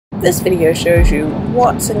This video shows you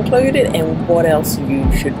what's included and what else you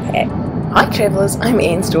should pack. Hi travellers, I'm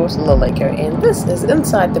Anne's daughter Liliko, and this is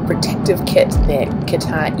inside the protective kit that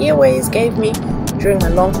Qatar Airways gave me during my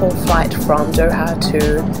long haul flight from Doha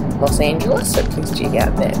to Los Angeles, so please check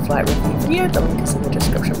out that flight review video, the link is in the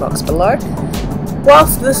description box below.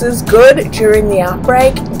 Whilst this is good during the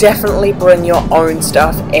outbreak, definitely bring your own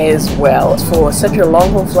stuff as well. For such a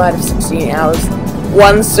long haul flight of 16 hours,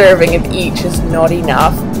 one serving of each is not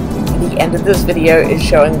enough. The end of this video is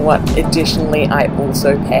showing what additionally I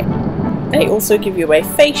also packed. They also give you a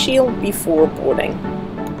face shield before boarding.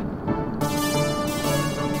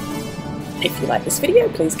 If you like this video,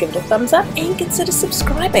 please give it a thumbs up and consider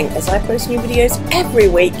subscribing, as I post new videos every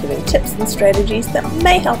week giving tips and strategies that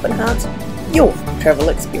may help enhance your travel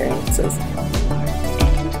experiences.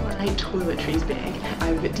 And my toiletries bag,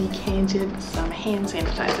 I've decanted some hand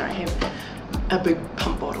sanitizer. I have a big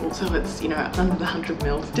pump bottle, so it's, under the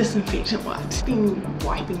 100ml disinfectant wipes. I've been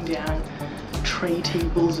wiping down tray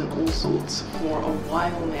tables and all sorts for a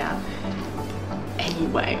while now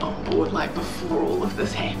anyway on board, like before all of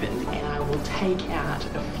this happened, and I will take out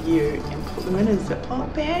a few and put them in a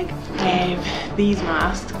Ziploc bag. I have these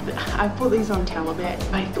masks. I put these on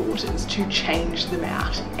Talabat. I thought it's to change them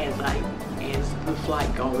out as the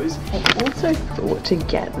flight goes. I also thought to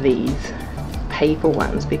get these paper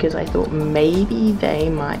ones because I thought maybe they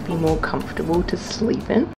might be more comfortable to sleep in.